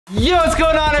Yo, what's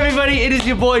going on, everybody? It is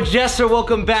your boy Jester.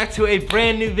 Welcome back to a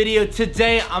brand new video.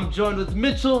 Today, I'm joined with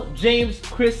Mitchell, James,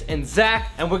 Chris, and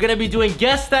Zach, and we're gonna be doing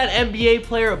Guess That NBA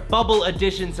Player Bubble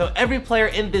Edition. So every player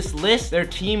in this list, their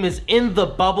team is in the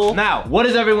bubble. Now, what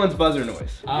is everyone's buzzer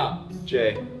noise?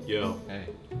 Jay. Yo. Hey.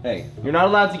 Hey, you're not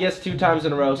allowed to guess 2 times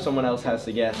in a row. Someone else has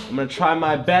to guess. I'm gonna try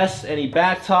my best. Any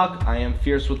back talk, I am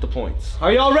fierce with the points.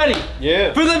 Are y'all ready?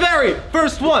 Yeah. For the very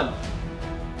first one,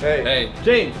 Hey. Hey.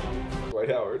 James. Dwight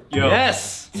Howard. Yo.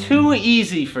 Yes. Too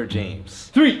easy for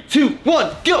James. 3, 2,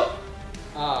 1, go.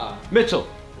 Mitchell.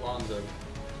 Lonzo.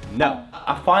 No.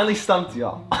 I finally stumped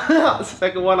y'all. The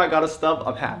second one I got a stump.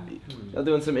 I'm happy. Y'all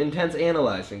doing some intense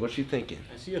analyzing. What you thinking?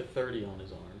 I see a 30 on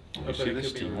his arm. You see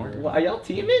this teamwork? Well, are y'all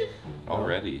teaming?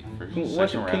 Already. For What,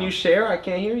 second can you round. share? I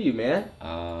can't hear you, man.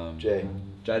 Jay.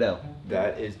 Jidel.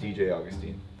 That is DJ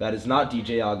Augustine. That is not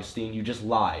DJ Augustine. You just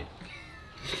lied.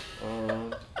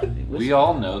 We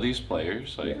all know these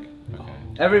players. Like, Yeah. okay.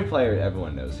 Every player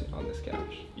everyone knows on this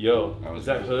couch. Yo, I was is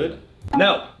that Hood?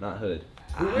 No, not Hood.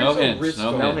 No hints.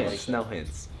 No No hints. hints. No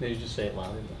hints. Maybe just say it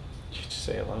louder. You just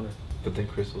say it louder. But then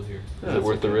Chris will hear. Yeah, Is it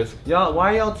worth the risk? Y'all,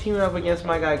 why are y'all teaming up against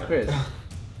my guy Chris?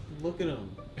 Look at him.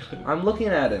 I'm looking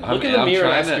at him. Look in the mirror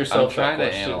and ask yourself I'm trying that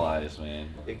to question. analyze, man.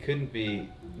 It couldn't be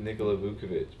Nikola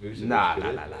Vucevic. Nah. could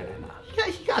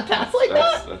it? He got tats like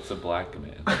That's a black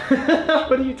man. that?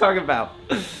 What are you talking about?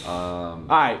 Um,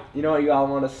 Alright, you know what, you all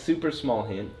want a super small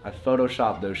hint? I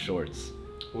photoshopped those shorts.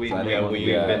 We So I know didn't want- we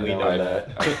know that.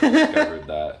 I discovered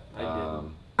that.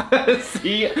 I didn't.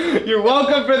 See? You're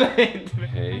welcome for the hint.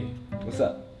 Hey, What's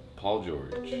up? Paul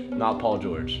George. Not Paul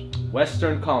George.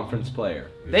 Western Conference player.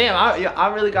 Damn, I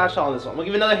really got y'all on this one. I'm gonna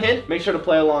give you another hint. Make sure to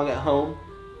play along at home.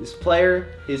 This player,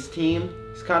 his team,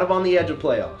 is kind of on the edge of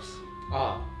playoffs.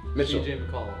 Mitchell. CJ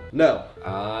McCollum. No.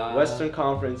 Uh, Western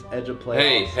Conference, edge of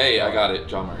playoffs. Hey, I got it.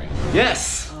 John Moran.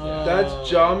 Yes! That's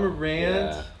John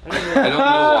Morant. Yeah. I don't know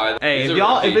why. Hey, He's if a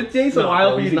y'all, if rookie. it takes a No,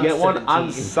 while for you he's to not get one,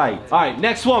 I'm 17. psyched. Alright,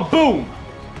 next one. Boom!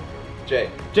 Jay.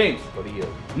 James. Buddy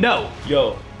Hield. No.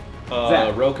 Yo,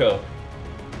 Zach. Rocco.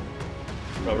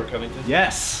 Robert Covington.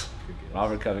 Yes.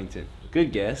 Robert Covington.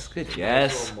 Good guess. Good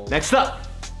guess. Next up,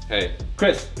 Hey,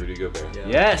 Chris. Rudy Gobert. Yeah.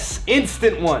 Yes.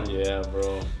 Instant one. Yeah,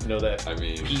 bro. You know that I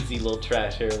mean, easy little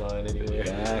trash hairline anyway.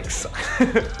 Max.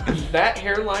 That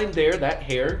hairline there, that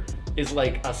hair, is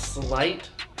like a slight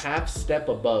half step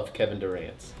above Kevin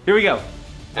Durant's. Here we go.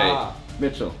 hey,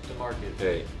 Mitchell. DeMarcus.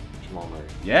 hey, Jamal Murray.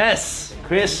 Yes.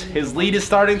 Chris, his lead is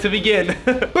starting to begin.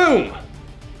 Boom.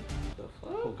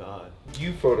 Oh God.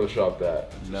 You photoshopped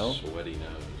that. No. Sweaty nose.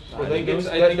 Well, I that think nose,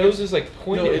 it's- I that think nose is like No,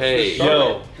 pointed. it's Hey, the start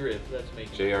yo. drip that's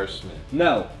making J.R. Smith.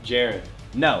 No. Jaren.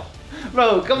 No.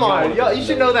 Bro, come on. one Yo, of you those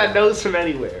should know noses. that nose from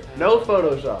anywhere. No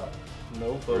Photoshop.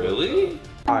 No photo. Really?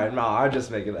 Alright, no, I'm just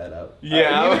making that up.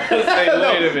 Yeah, I was gonna say, No,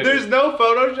 wait a minute. There's no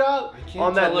Photoshop I can't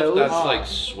on that tell if nose. that's like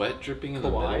sweat dripping in the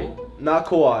Kawhi? middle. Not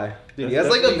Kawhi. Dude, he has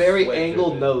That's like a definitely very sweat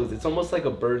angled driven. nose. It's almost like a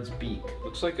bird's beak.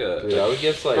 Looks like a. Dude, I would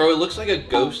guess like. Bro, it looks like a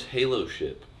ghost Halo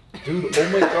ship. Dude, oh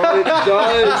my god, it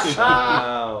does.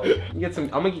 Wow. I'm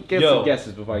gonna get Yo. some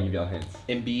guesses before I give y'all hints.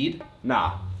 Embiid.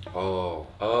 Nah.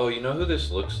 Oh, you know who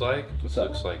this looks like? What's This up?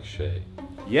 looks like Shea.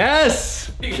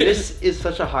 Yes! This is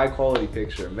such a high quality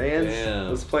picture. Man Damn.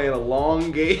 was playing a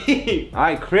long game.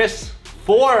 Alright, Chris,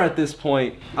 4 at this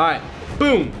point. Alright,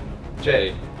 boom.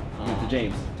 Jay. Give it to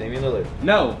James. Damian Lillard.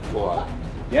 No. Kawhi.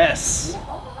 Yes.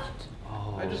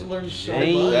 I just learned so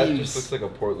James. much. That just looks like a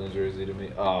Portland jersey to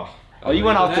me. Oh. Oh, you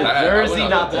went off the I jersey, went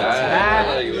not off the the tag.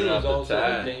 tag. You went It off was the also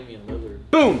tag. Damian Lillard.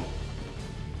 Boom.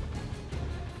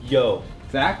 Yo,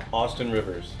 Zach? Austin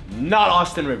Rivers. Not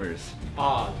Austin Rivers.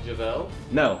 JaVale.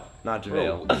 No, not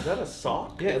JaVale. Is that a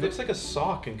sock? Yeah, it looks like a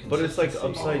sock in But it's like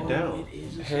consistency. upside down.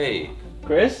 Hey.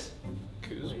 Chris?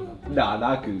 Kuzma. Nah,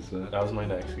 not Kuzma. That was my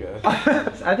next guy.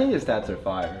 I think his stats are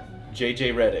fire.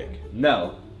 JJ Redick.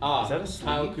 No. Is that a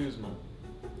Kyle sleeve? Kuzma?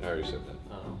 I already said that.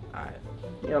 Oh. Alright.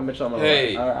 You know, Mitchell, I'm gonna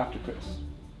Hey. after Chris.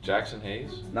 Jackson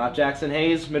Hayes. Not Jackson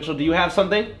Hayes. Mitchell, do you have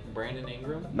something? Brandon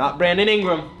Ingram? Not Brandon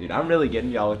Ingram. Dude, I'm really getting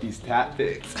y'all with these tap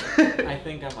picks. I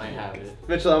think I might have it.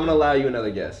 Mitchell, I'm gonna allow you another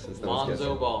guess. Since no one's Lonzo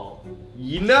guessing. Ball.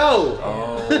 You know!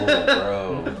 Oh,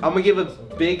 bro. I'm gonna give a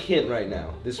big hint right now.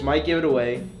 This might give it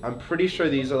away. I'm pretty sure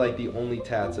these are like the only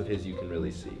tats of his you can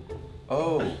really see.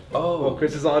 Oh,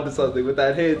 Chris is on to something with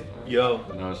that hit. Yo,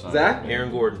 No, it's not. Zach?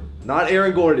 Aaron Gordon. Not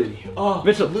Aaron Gordon. Oh,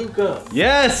 Mitchell. Luka.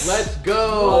 Yes! Let's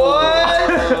go. What?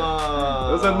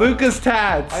 Those are Luca's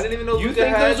tats. I didn't even know You Luka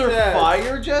think had those are that.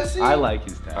 fire, Jesse? I like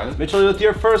his tats. Mitchell, with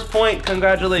your first point,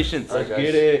 congratulations. All right, guys.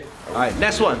 Get it. Alright,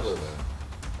 next one. Oh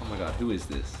my god, who is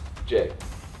this? Jay.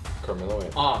 Carmelo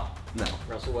Anthony. No.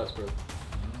 Russell Westbrook.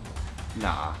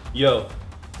 Nah. Yo,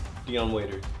 Deion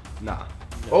Waiters. Nah.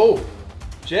 Oh,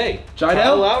 Jay. Jidel?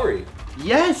 Kyle Lowry.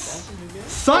 Yes.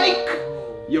 Psych.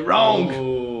 You're wrong.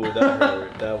 Ooh, that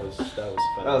hurt. That was That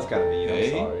was gotta be you.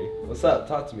 Hey. I'm sorry. What's up?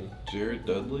 Talk to me. Jared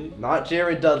Dudley. Not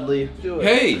Jared Dudley.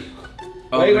 Hey.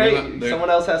 Oh, Wait, they're wait. not- they're- Someone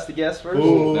else has to guess first.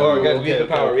 Ooh. Oh, No. guys, read the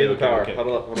power. Read the power. okay.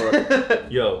 Huddle up. Huddle up.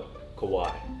 Yo,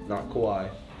 Kawhi. Not Kawhi.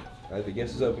 Alright, the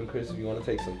guess is open, Chris. If you want to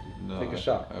take some, No, take a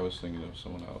shot. I was thinking of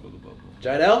someone out of the bubble.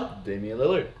 Jidel? Damian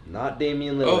Lillard. Not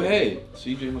Damian Lillard. Oh, hey.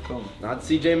 CJ McCollum. Not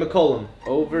C.J. McCollum.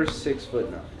 Over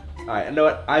 6'9". All right, you know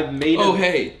what? I've made. Oh,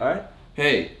 hey. All right.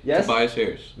 Hey. Yes? Tobias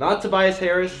Harris. Not Tobias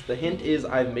Harris. The hint is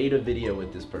I've made a video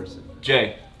with this person.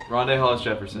 Jay. Rondé Hollis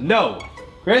Jefferson. No.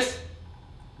 Chris?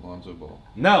 Lonzo Ball.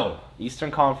 No. Eastern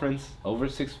Conference. Over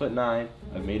 6'9".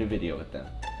 I've made a video with them,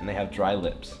 and they have dry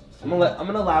lips. I'm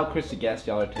gonna allow Chris to guess.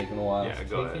 Y'all are taking a while.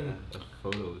 go ahead. A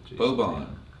photo of Jason. Boban.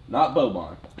 Not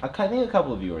Boban. I think a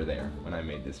couple of you were there when I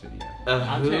made this video.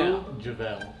 I'm saying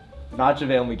JaVale. Not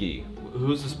JaVale McGee.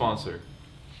 Who's the sponsor?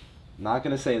 Not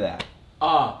gonna say that.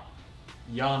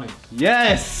 Giannis.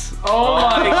 Yes. Oh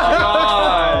my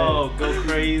Oh, go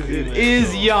crazy. It is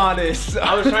Giannis.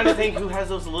 I was trying to think who has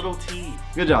those little teeth.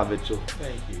 Good job, Mitchell.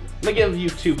 Thank you. I'm gonna give you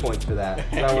 2 points for that.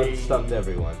 That one stumped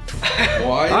everyone.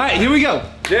 Why? All right, here we go.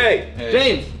 Jay. Hey.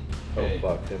 James. Oh Hey.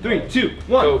 fuck. never 3, mind. 2,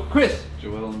 1. Go. Chris.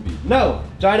 Joel Embiid. No.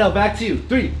 Jidel, back to you.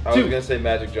 3, I was 2. gonna say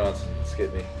Magic Johnson.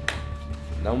 Skip me.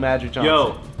 No Magic Johnson.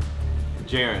 Yo,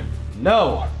 Jaren.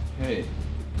 No. Hey.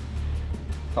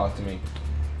 Talk to me.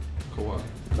 Kawhi.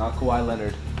 Not Kawhi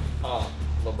Leonard.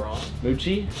 LeBron.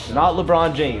 Moochie. Not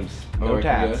LeBron James. No Oh, I can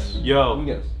tats. guess? You Yo, can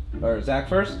guess. Or Zach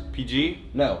first? PG.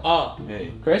 No.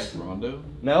 Hey. Chris? Rondo.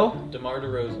 No. DeMar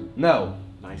DeRozan. No.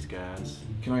 Nice guys.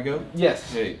 Can I go?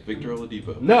 Yes. Hey. Victor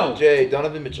Oladipo. No. Jay.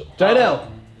 Donovan Mitchell. Jidel.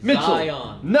 Mitchell.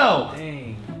 Zion. No.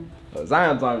 Dang. Oh,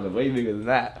 Zion's arms are way bigger than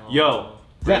that. Yo,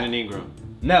 Brandon Ingram.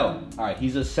 No. All right,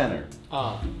 he's a center.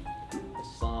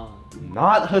 Hassan.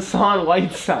 Not Hassan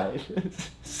Whiteside.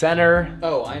 Center.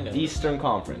 Oh, I know. Eastern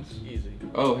Conference. Easy.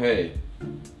 Oh, hey.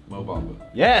 Mo Bamba.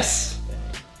 Yes.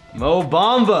 Mo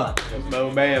Bamba.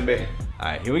 Mo Bambi. All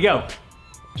right, here we go.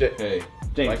 Jay. Hey.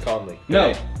 James. Mike Conley.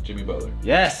 No. Hey. Jimmy Butler.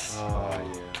 Yes.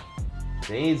 Oh, yeah.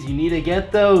 James, you need to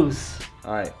get those.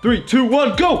 All right. 3, 2,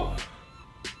 1, go.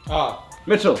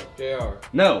 Mitchell. JR.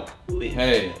 No.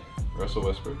 Hey. Russell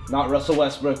Westbrook. Not Russell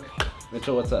Westbrook.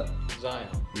 Mitchell, what's up? Zion.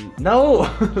 No.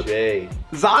 Jay.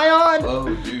 Zion.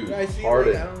 Oh, dude.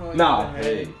 Harden. No.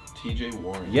 Hey. TJ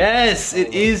Warren. Yes,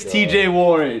 it is God. T.J.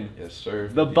 Warren. Yes, sir.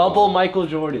 The bubble Michael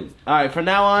Jordan. All right, from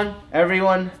now on,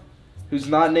 everyone who's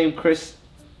not named Chris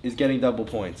is getting double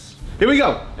points. Here we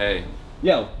go. Hey.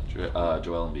 Yo.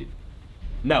 Joel Embiid.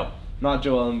 No, not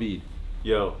Joel Embiid.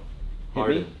 Yo, Hit me.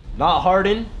 Harden. Not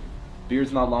Harden.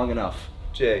 Beard's not long enough.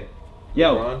 Jay.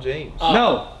 Yo. LeBron James.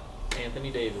 No. Anthony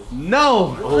Davis.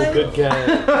 No. Oh, good guy.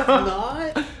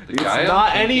 Not? The It's guy I'm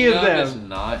not any thinking of them. is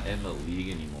not in the league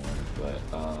anymore, but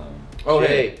Oh, Jay.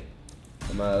 hey.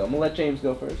 I'm gonna let James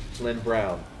go first. Lynn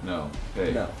Brown. No.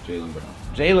 Hey. No. Jaylen Brown.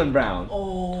 Jaylen Brown.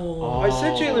 Oh. I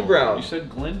said Jalen Brown. You said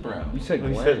Glenn Brown. You said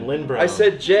We Glenn. said Lynn Brown. I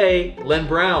said Jay, Len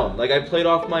Brown. Like I played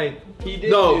off my. He did.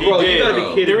 No, He bro, did. you gotta be Bro.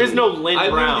 kidding There me. is no Lynn I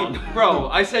Brown. literally- Bro,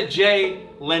 I said Jay,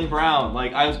 Len Brown.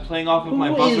 Like I was playing off of my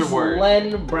Who buzzer is word.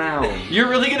 Len Brown? You're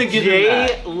really gonna give him Jay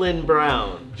that? Lynn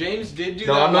Brown. James did do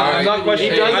No, that. I'm not- I'm not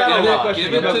questioning. He does that a I'm not lot.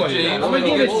 questioning. Give it I'm not to questioning. James. I'm gonna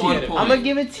give it to One you. point. I'm gonna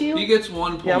give it to you. He gets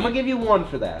 1 point. Yeah, I'm gonna give you 1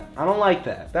 for that. I don't like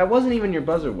that. That wasn't even your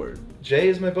buzzer word. Jay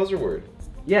is my buzzer word.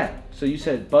 Yeah, so you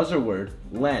said buzzer word,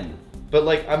 Len. But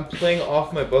like I'm playing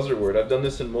off my buzzer word. I've done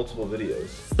this in multiple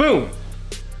videos. Boom!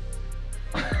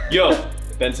 Yo,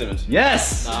 Ben Simmons.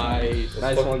 Yes! Nice. Let's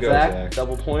Nice fucking one, go, Zach. Zach.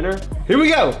 Double pointer. Here we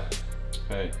go!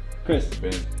 Hey. Chris.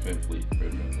 Van Fleet.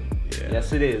 Fred VanVleet.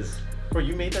 Yes, it is. Bro,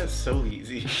 you made that so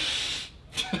easy.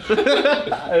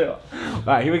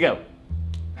 Alright, here we go.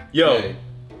 Yo, Hey.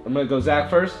 I'm gonna go Zach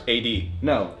first. AD.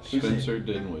 No. Spencer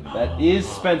Dinwiddie. That is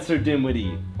Spencer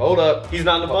Dinwiddie. Hold up. He's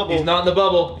not in the bubble. He's not in the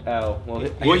bubble. Oh, well,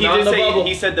 Well, he not in did the say bubble.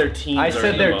 he said their teams. I are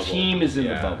said in their the bubble. team is in the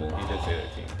Yeah, bubble. He did say their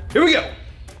team. Here we go.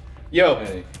 Yo,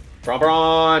 Hey.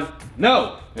 Bron.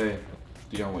 No. Hey.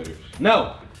 Deion Waiters.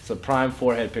 No. It's a prime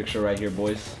forehead picture right here,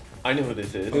 boys. I know who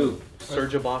this is. Who?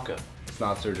 Serge Ibaka. It's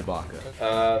not Serge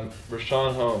Ibaka.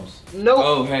 Rashawn Holmes. Nope.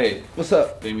 Oh, hey. What's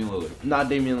up? Damian Lillard. Not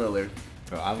Damian Lillard.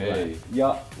 Bro, I'm Hey.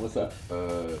 Yeah. What's up?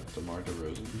 DeMar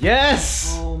DeRozan.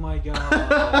 Yes. Oh my god.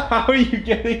 How are you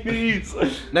getting these?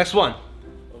 Next one.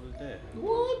 What was that?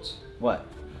 What? What?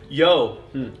 Yo,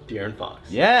 De'Aaron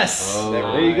Fox. Yes. Oh.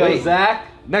 There you go, Wait. Zach.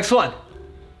 Next one.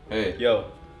 Hey. Yo,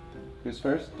 Who's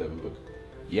first? Devin Booker.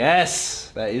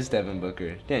 Yes, that is Devin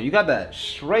Booker. Damn, you got that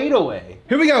straight away.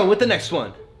 Here we go with the next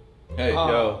one. Hey.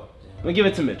 yo, I'm gonna give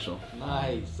it to Mitchell.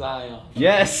 Nice, Zion.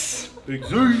 Yes. Big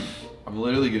Z. I'm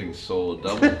literally getting sold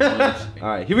double points. All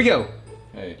right, here we go.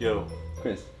 Hey, Yo.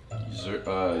 Chris.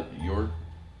 your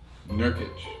Nurkic.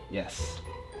 Yes.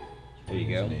 There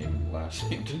you go. Name, last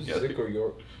name together. Zick or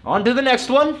York? On to the next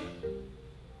one.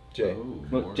 Jay. Oh,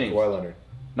 Look, more- James. Kawhi Leonard.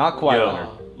 Not Kawhi Yo.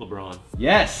 Leonard. LeBron.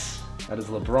 Yes. That is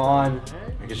LeBron.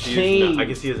 I can see James. his, I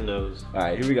can see his nose. All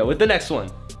right, here we go with the next one.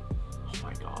 Oh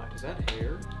my god. Is that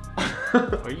hair?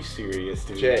 Are you serious,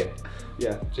 dude? Jay.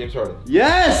 Yeah. James Harden.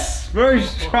 Yes.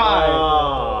 First try.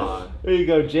 Ah. There you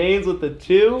go, James with the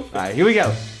 2. All right, here we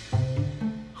go.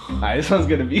 All right, this one's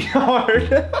gonna be hard.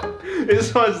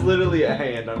 This one's literally a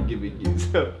hand I'm giving you.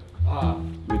 So,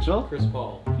 Mitchell? Chris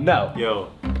Paul. No. Yo.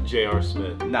 J.R.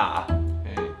 Smith. Nah.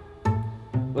 Hey,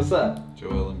 What's up?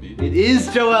 Joel Embiid. It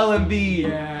is Joel Embiid.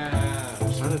 Yeah. I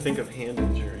was trying to think of hand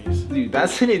injuries. Dude,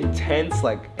 that's an intense,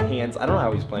 like, hands. I don't know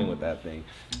how he's playing with that thing.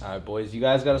 All right, boys, you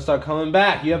guys got to start coming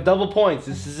back. You have double points.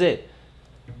 This is it.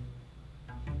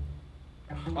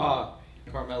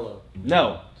 Carmelo.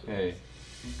 No. Hey,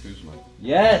 Kuzma.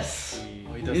 Yes.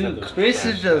 Oh, he does have Dude, those Chris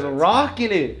is just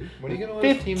rocking it. When are you gonna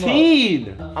let us team up?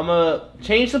 15. I'm going to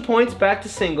change the points back to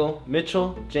single.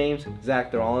 Mitchell, James,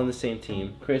 Zach, they're all on the same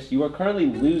team. Chris, you are currently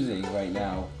losing right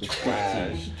now with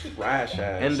 15. Trash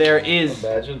ass. And there is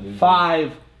Imagine losing.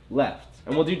 5 left.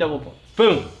 And we'll do double points.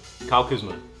 Boom. Kyle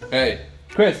Kuzma. Hey,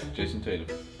 Chris. Jason Tatum.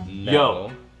 No.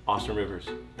 Yo. Austin Rivers.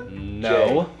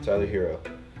 No. Jay. Tyler Hero.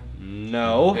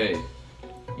 No. Hey,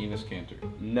 Enos Cantor.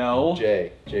 No.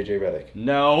 Jay. JJ Redick.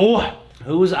 No.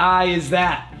 Whose eye is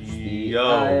that? It's the Yo.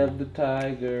 eye of the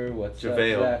tiger. What's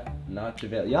JaVale. up, Zach? Not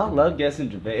JaVale. Y'all love guessing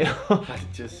JaVale. I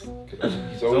just. He's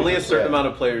There's only a certain amount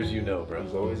of players you know, bro.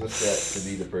 He's always a threat to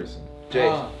be the person. Jay.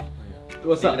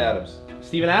 What's Steven up? Adams.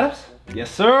 Steven Adams?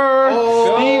 Yes, sir.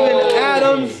 Steven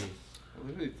Adams. I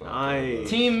literally thought Nice.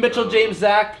 Team Mitchell, James,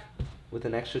 Zach with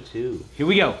an extra 2. Here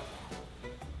we go.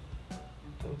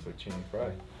 That looks like Cheney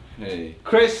Fry. Hey,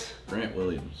 Chris. Grant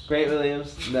Williams. Grant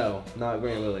Williams. No, not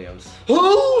Grant Williams.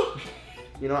 Who?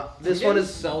 You know, this one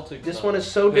is Celtic. this one is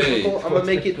so Hey. difficult. I'm gonna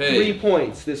make it Hey. 3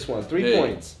 points. This one, 3 Hey.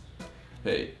 points.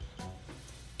 Hey,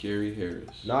 Gary Harris.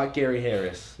 Not Gary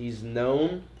Harris. He's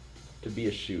known to be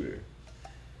a shooter.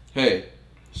 Hey,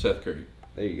 Seth Curry.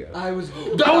 There you go. I was.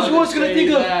 That was who I was gonna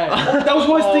think of. That was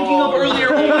who I was thinking of earlier.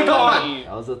 Oh my god.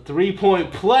 That was a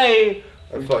 3-point play.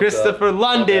 I fucked Christopher up.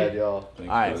 London. My bad, y'all. Thanks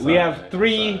All right, for we the have side.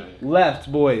 3 Side. left,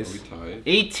 Are boys. we tied?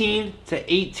 18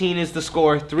 to 18 is the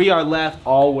score. 3 are left,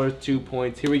 all worth 2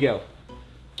 points. Here we go.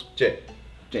 Jay.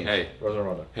 James. Hey, Rajon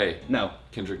Rondo. hey, No.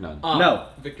 Kendrick Nunn. No.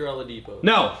 Victor Oladipo.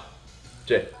 No.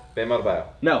 Jay. Bam Adebayo.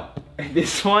 No.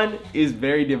 This one is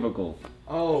very difficult.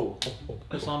 Oh.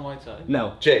 Hassan Whiteside.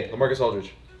 No. Jay. LaMarcus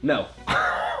Aldridge. No.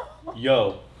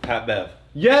 Yo. Pat Bev.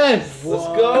 Yes. Let's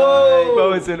go.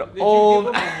 Bro, it's an Did you old.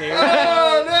 give him a hair?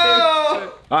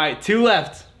 Oh All right, 2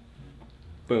 left.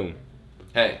 Boom.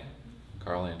 Hey,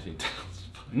 Carl Anthony Towns.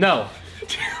 No.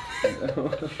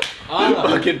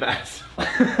 Fucking bass.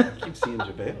 Keep seeing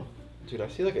JaVale. no. Dude, I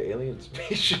see like an alien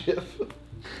spaceship.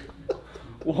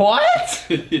 What?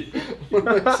 One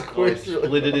of my I squares are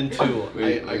split it in 2.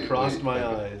 Wait, I wait, crossed wait. my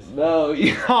eyes. No,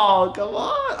 y'all, come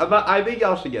on. I think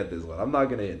y'all should get this one. I'm not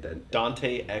gonna hit that.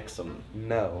 Dante Exum.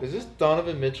 No. Is this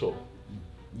Donovan Mitchell?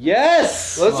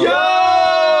 Yes. Let's go.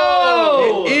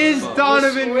 go! It is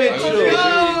Donovan I was Mitchell. literally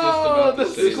just about to The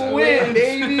say squid,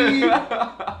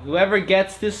 that. baby. Whoever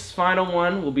gets this final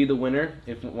one will be the winner.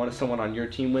 If someone on your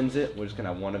team wins it, we're just gonna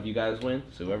have one of you guys win.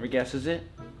 So whoever guesses it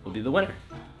will be the winner.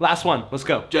 Last one. Let's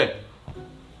go. Jay.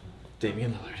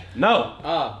 Damian Lillard.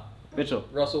 No. Mitchell.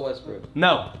 Russell Westbrook.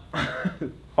 No.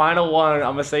 Final one.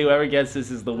 I'm gonna say whoever gets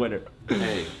this is the winner.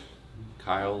 Hey,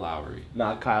 Kyle Lowry.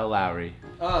 Not Kyle Lowry.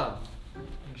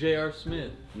 J.R.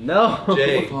 Smith. No.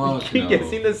 Jay. Fuck Keep no.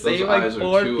 guessing the Those same like eyes are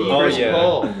 4 too people. Oh, Chris yeah.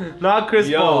 Paul. Not Chris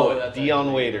Yo. Paul. that's Dion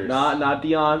actually- Waiters. Not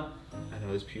Dion. I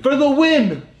know his people. For the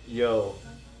win. Yo.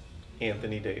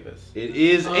 Anthony Davis. It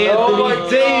is Oh Anthony my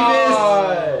Davis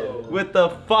God. with the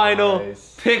final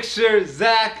Nice. picture.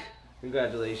 Zach,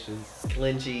 congratulations.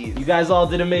 Clinchies. You guys all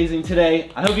did amazing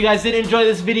today. I hope you guys did enjoy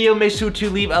this video. Make sure to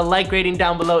leave a like rating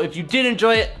down below. If you did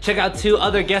enjoy it, check out 2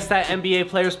 other Guess That NBA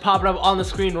players popping up on the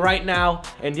screen right now.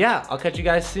 And yeah, I'll catch you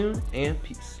guys soon, and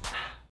peace.